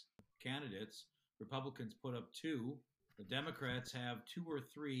 6 candidates. Republicans put up 2. The Democrats have 2 or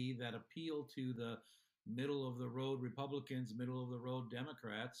 3 that appeal to the middle of the road Republicans, middle of the road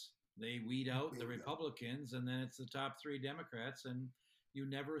Democrats. They weed out the Republicans, and then it's the top 3 Democrats, and you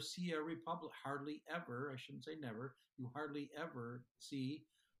never see a hardly ever, I shouldn't say never, you hardly ever see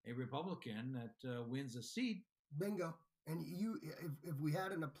a Republican that wins a seat. Bingo. And you, if we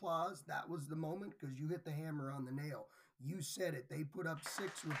had an applause, that was the moment, because you hit the hammer on the nail. You said it. They put up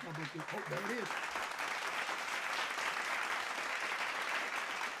 6 Republicans. Oh, there it is.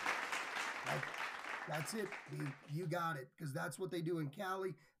 That's it. You got it. Because that's what they do in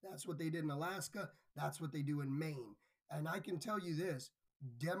Cali. That's what they did in Alaska. That's what they do in Maine. And I can tell you this,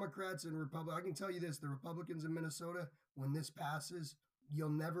 Democrats and Republicans, I can tell you this, the Republicans in Minnesota, when this passes, you'll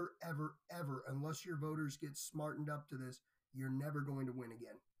never, ever, ever, unless your voters get smartened up to this, you're never going to win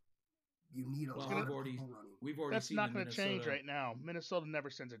again. You need a lot of people running. We've already That's seen not going to Minnesota change right now. Minnesota never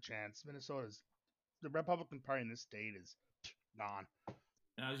stands a chance. The Republican Party in this state is gone.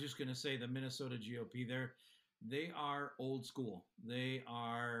 And I was just going to say the Minnesota GOP, they are old school. They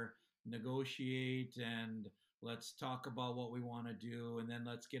are negotiate and let's talk about what we want to do, and then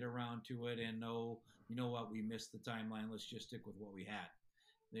let's get around to it and you know what, we missed the timeline. Let's just stick with what we had.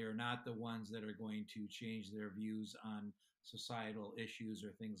 They are not the ones that are going to change their views on societal issues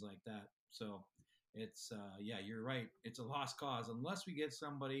or things like that. So it's, yeah, you're right. It's a lost cause unless we get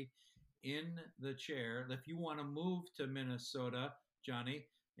somebody in the chair. If you want to move to Minnesota, Johnny,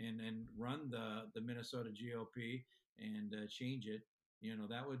 and run the Minnesota GOP and change it,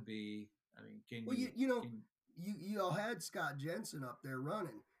 that would be, I mean, you all had Scott Jensen up there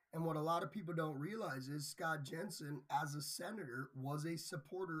running. And what a lot of people don't realize is Scott Jensen, as a senator, was a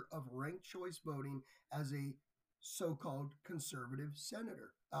supporter of ranked choice voting as a so-called conservative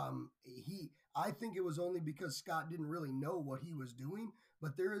senator. I think it was only because Scott didn't really know what he was doing,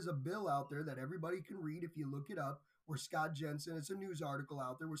 but there is a bill out there that everybody can read if you look it up, where Scott Jensen, it's a news article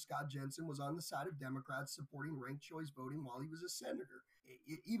out there where Scott Jensen was on the side of Democrats supporting ranked choice voting while he was a senator.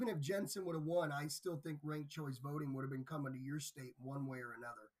 Even if Jensen would have won, I still think ranked choice voting would have been coming to your state one way or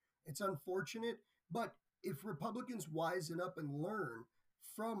another. It's unfortunate, but if Republicans wisen up and learn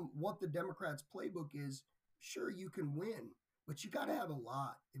from what the Democrats' playbook is, sure, you can win, but you got to have a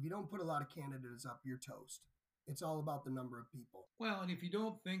lot. If you don't put a lot of candidates up, you're toast. It's all about the number of people. Well, and if you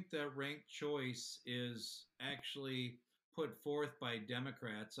don't think that ranked choice is actually put forth by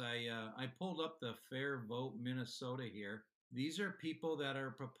Democrats, I pulled up the Fair Vote Minnesota here. These are people that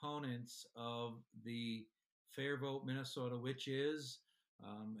are proponents of the Fair Vote Minnesota, which is,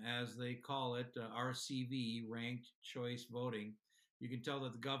 as they call it, RCV, ranked choice voting. You can tell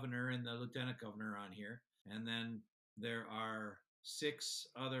that the governor and the lieutenant governor are on here. And then there are 6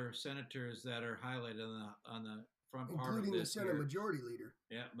 other senators that are highlighted on the front part of this, including the Senate Majority Leader.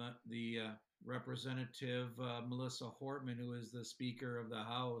 Yeah, but the Representative Melissa Hortman, who is the Speaker of the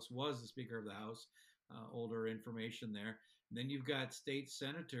House, was the Speaker of the House. Older information there. And then you've got state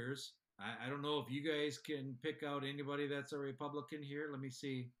senators. I don't know if you guys can pick out anybody that's a Republican here. Let me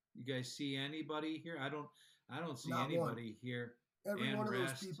see. You guys see anybody here? I don't see Not anybody one. here. Every Ann one of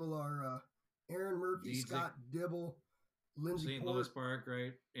Rest, those people are Aaron Murphy, Dietzick, Scott Dibble, Lindsey St. Port. Louis Park,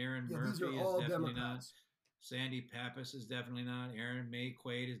 right? Aaron Yeah, Murphy these are is all definitely Democrats. not. Sandy Pappas is definitely not. Aaron May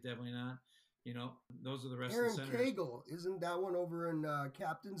Quaid is definitely not. Those are the rest Aaron of the senators. Cagle, isn't that one over in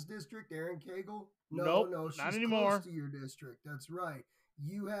Captain's District? Aaron Cagle? Nope, No, she's not anymore. close to your district. That's right.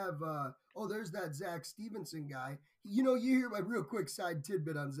 You have there's that Zach Stevenson guy. You hear my real quick side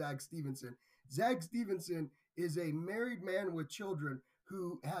tidbit on Zach Stevenson. Zach Stevenson is a married man with children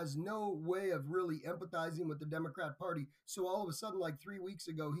who has no way of really empathizing with the Democrat Party. So all of a sudden, like 3 weeks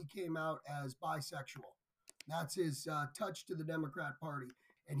ago, he came out as bisexual. That's his touch to the Democrat Party.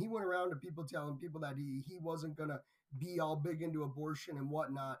 And he went around to people telling people that he wasn't going to be all big into abortion and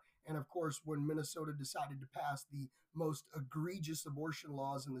whatnot. And of course, when Minnesota decided to pass the most egregious abortion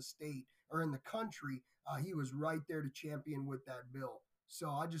laws in the state or in the country, he was right there to champion with that bill. So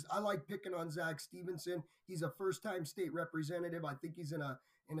I like picking on Zach Stevenson. He's a first-time state representative. I think he's in a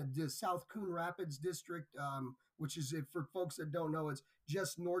in a South Coon Rapids district, which is, if for folks that don't know, it's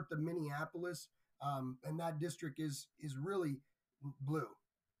just north of Minneapolis, and that district is really blue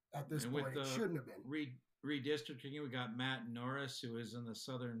at this And point. with It the shouldn't have been. Redistricting, we got Matt Norris, who is in the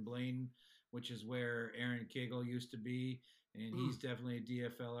Southern Blaine, which is where Aaron Cagle used to be, and he's definitely a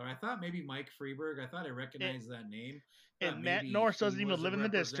DFLer. I thought maybe Mike Freeberg. I thought I recognized that name. And Matt Norris doesn't even live in the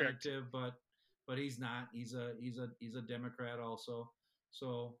district, but he's not. He's a Democrat also.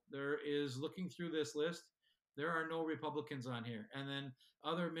 So there is, looking through this list, there are no Republicans on here, and then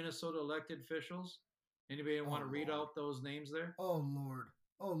other Minnesota elected officials. Anybody want to read out those names there? Oh Lord.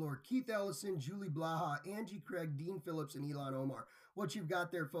 Keith Ellison, Julie Blaha, Angie Craig, Dean Phillips, and Elon Omar. What you've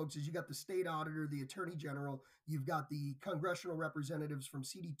got there, folks, is you got the state auditor, the attorney general. You've got the congressional representatives from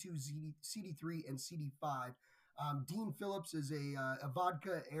CD2, CD3, and CD5. Dean Phillips is a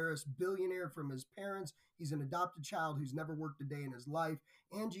vodka heiress billionaire from his parents. He's an adopted child who's never worked a day in his life.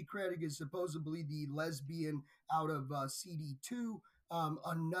 Angie Craig is supposedly the lesbian out of CD2.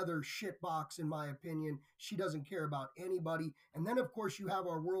 Another shitbox, in my opinion. She doesn't care about anybody. And then, of course, you have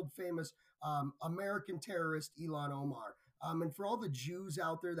our world famous American terrorist, Elon Omar. And for all the Jews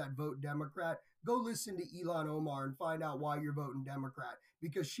out there that vote Democrat, go listen to Elon Omar and find out why you're voting Democrat,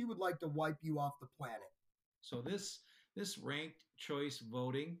 because she would like to wipe you off the planet. So this ranked choice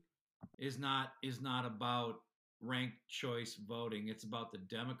voting is not about ranked choice voting. It's about the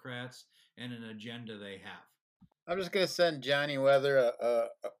Democrats and an agenda they have. I'm just gonna send Johnny Weather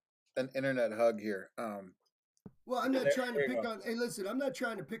an internet hug here. Well, I'm not trying to pick on. Hey, listen, I'm not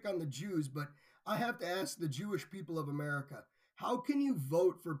trying to pick on the Jews, but I have to ask the Jewish people of America: how can you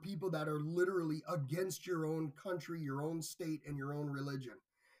vote for people that are literally against your own country, your own state, and your own religion?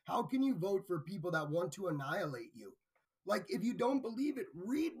 How can you vote for people that want to annihilate you? Like, if you don't believe it,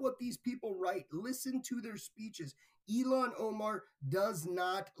 read what these people write. Listen to their speeches. Elon Omar does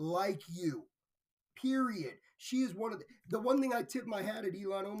not like you. Period. She is one of the one thing I tip my hat at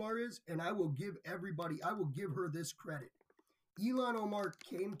Elon Omar is, and I will give her this credit. Elon Omar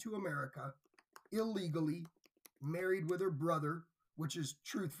came to America illegally, married with her brother, which is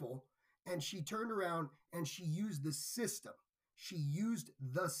truthful, and she turned around and she used the system. She used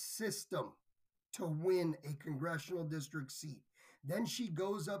the system to win a congressional district seat. Then she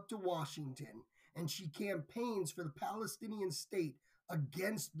goes up to Washington and she campaigns for the Palestinian state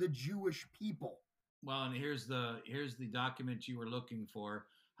against the Jewish people. Well, and here's the document you were looking for.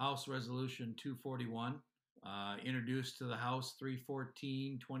 House Resolution 241, introduced to the House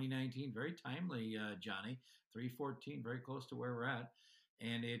 3/14/2019. Very timely, Johnny. 3/14, very close to where we're at.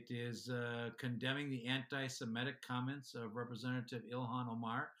 And it is condemning the anti-Semitic comments of Representative Ilhan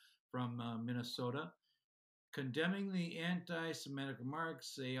Omar from Minnesota. Condemning the anti-Semitic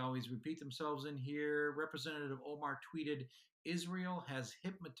remarks, they always repeat themselves in here. Representative Omar tweeted, "Israel has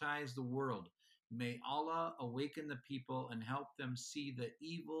hypnotized the world. May Allah awaken the people and help them see the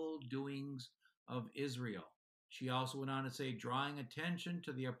evil doings of Israel." She also went on to say, drawing attention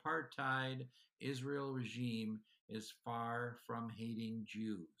to the apartheid Israel regime is far from hating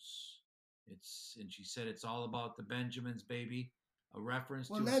Jews. And she said it's all about the Benjamins, baby. A reference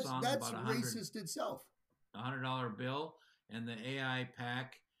to a song about racist itself. $100 bill and the AI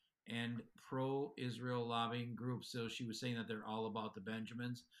PAC and pro-Israel lobbying groups. So she was saying that they're all about the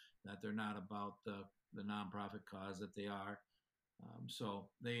Benjamins, that they're not about the nonprofit cause that they are. So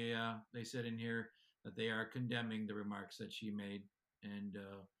they said in here that they are condemning the remarks that she made and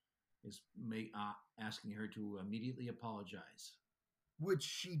is asking her to immediately apologize. Which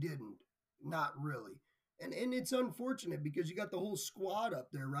she didn't. Not really. And it's unfortunate because you got the whole squad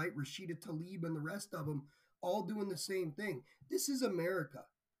up there, right? Rashida Tlaib and the rest of them all doing the same thing. This is America.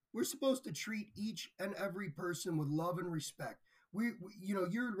 We're supposed to treat each and every person with love and respect. We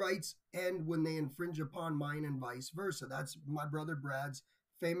your rights end when they infringe upon mine and vice versa. That's my brother Brad's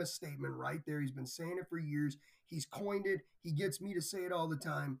famous statement right there. He's been saying it for years. He's coined it. He gets me to say it all the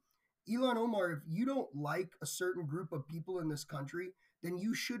time. Elon Omar, if you don't like a certain group of people in this country, then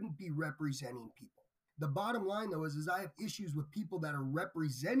you shouldn't be representing people. The bottom line, though, is I have issues with people that are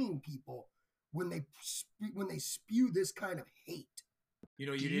representing people when they spew this kind of hate. You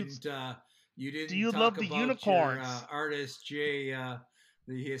know, you didn't. Do you love the unicorns? Your, artist Jay,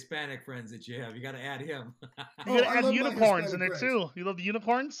 the Hispanic friends that you have. You got to add him. You got to add unicorns in there too. You love the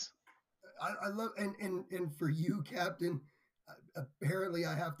unicorns? I love and for you, Captain. Apparently,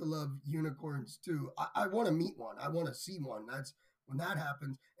 I have to love unicorns too. I want to meet one. I want to see one. That's when that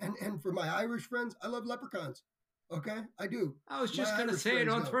happens. And for my Irish friends, I love leprechauns. Okay, I do. I was just going to say,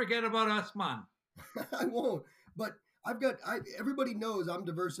 don't forget about us, man. I won't. But Everybody knows I'm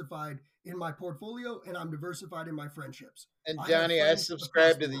diversified in my portfolio and I'm diversified in my friendships. And I have Johnny, I friends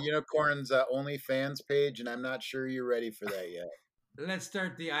subscribe across to the world. Unicorns OnlyFans page, and I'm not sure you're ready for that yet. Let's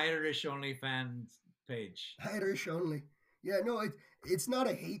start the Irish OnlyFans page. Irish only. Yeah, no, it's not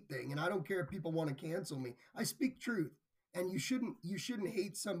a hate thing, and I don't care if people want to cancel me. I speak truth, and you shouldn't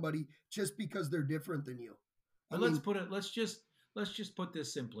hate somebody just because they're different than you. But let's just put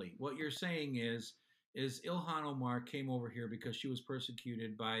this simply. What you're saying is Ilhan Omar came over here because she was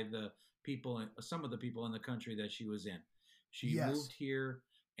persecuted by some of the people in the country that she was in. She moved here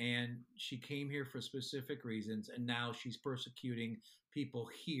and she came here for specific reasons, and now she's persecuting people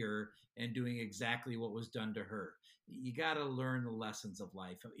here and doing exactly what was done to her. You got to learn the lessons of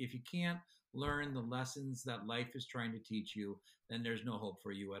life. If you can't learn the lessons that life is trying to teach you, then there's no hope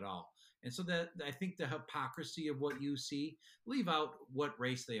for you at all. And so that I think the hypocrisy of what you see, leave out what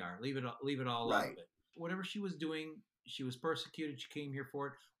race they are. Leave it all out of it. Whatever she was doing, she was persecuted. She came here for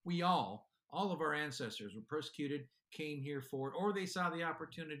it. We all of our ancestors were persecuted, came here for it, or they saw the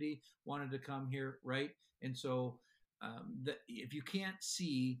opportunity, wanted to come here, right? And so if you can't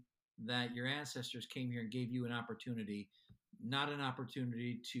see that your ancestors came here and gave you an opportunity, not an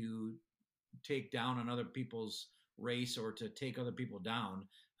opportunity to take down another people's race or to take other people down,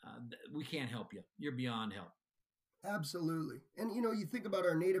 we can't help you. You're beyond help. Absolutely. And you think about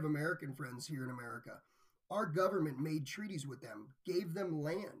our Native American friends here in America. Our government made treaties with them, gave them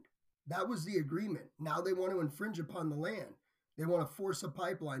land. That was the agreement. Now they want to infringe upon the land. They want to force a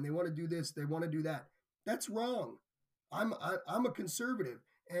pipeline. They want to do this. They want to do that. That's wrong. I'm a conservative,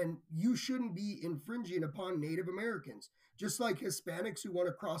 and you shouldn't be infringing upon Native Americans. Just like Hispanics who want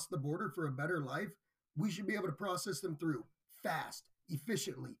to cross the border for a better life, we should be able to process them through fast,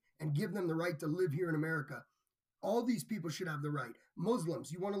 efficiently, and give them the right to live here in America. All these people should have the right.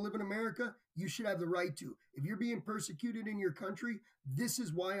 Muslims, you want to live in America? You should have the right to. If you're being persecuted in your country, this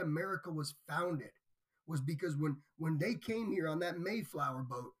is why America was founded. Was because when they came here on that Mayflower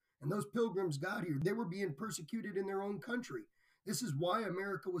boat and those pilgrims got here, they were being persecuted in their own country. This is why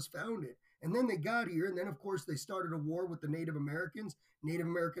America was founded. And then they got here, and then, of course, they started a war with the Native Americans. Native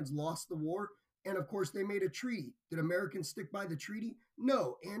Americans lost the war. And, of course, they made a treaty. Did Americans stick by the treaty?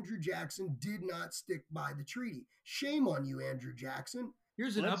 No, Andrew Jackson did not stick by the treaty. Shame on you, Andrew Jackson.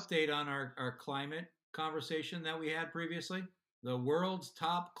 Here's an update on our climate conversation that we had previously. The world's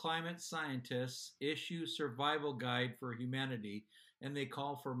top climate scientists issue survival guide for humanity, and they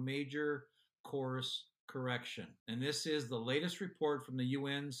call for major course correction. And this is the latest report from the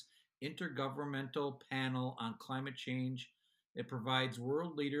UN's Intergovernmental Panel on Climate Change. It provides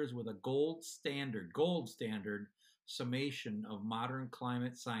world leaders with a gold standard summation of modern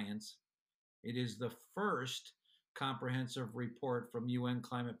climate science. It is the first comprehensive report from UN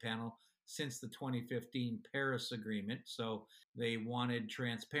Climate Panel since the 2015 Paris Agreement. So they wanted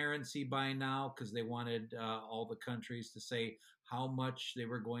transparency by now because they wanted all the countries to say how much they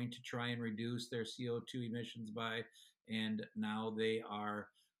were going to try and reduce their CO2 emissions by. And now they are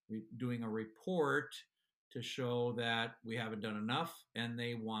doing a report to show that we haven't done enough and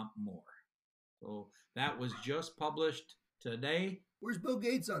they want more. So that was just published today. Where's Bill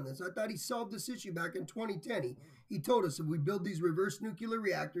Gates on this? I thought he solved this issue back in 2010. He told us if we build these reverse nuclear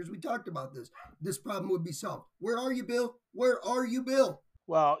reactors, we talked about this problem would be solved. Where are you, Bill? Where are you, Bill?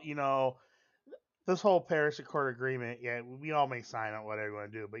 Well, this whole Paris Accord agreement, we all may sign on whatever we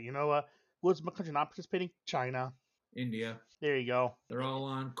want to do. But you know what? What's my country not participating? China. India. There you go. They're all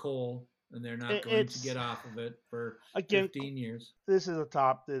on coal, and they're not going to get off of it for 15 years. This is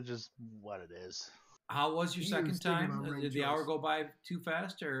it's just what it is. How was your second time? Did the hour go by too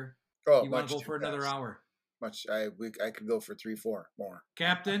fast, or you want to go for another hour? I could go for 3-4 more.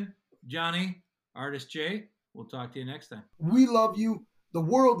 Captain, Johnny, Artist Jay, we'll talk to you next time. We love you. The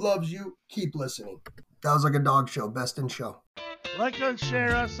world loves you. Keep listening. That was like a dog show. Best in show. Like and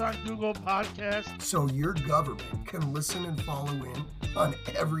share us on Google Podcasts, so your government can listen and follow in on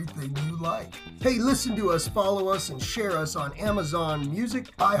everything you like. Hey, listen to us, follow us, and share us on Amazon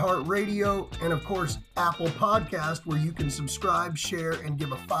Music, iHeartRadio, and of course, Apple Podcast, where you can subscribe, share, and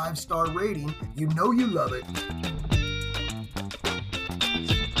give a 5-star rating. You know you love it.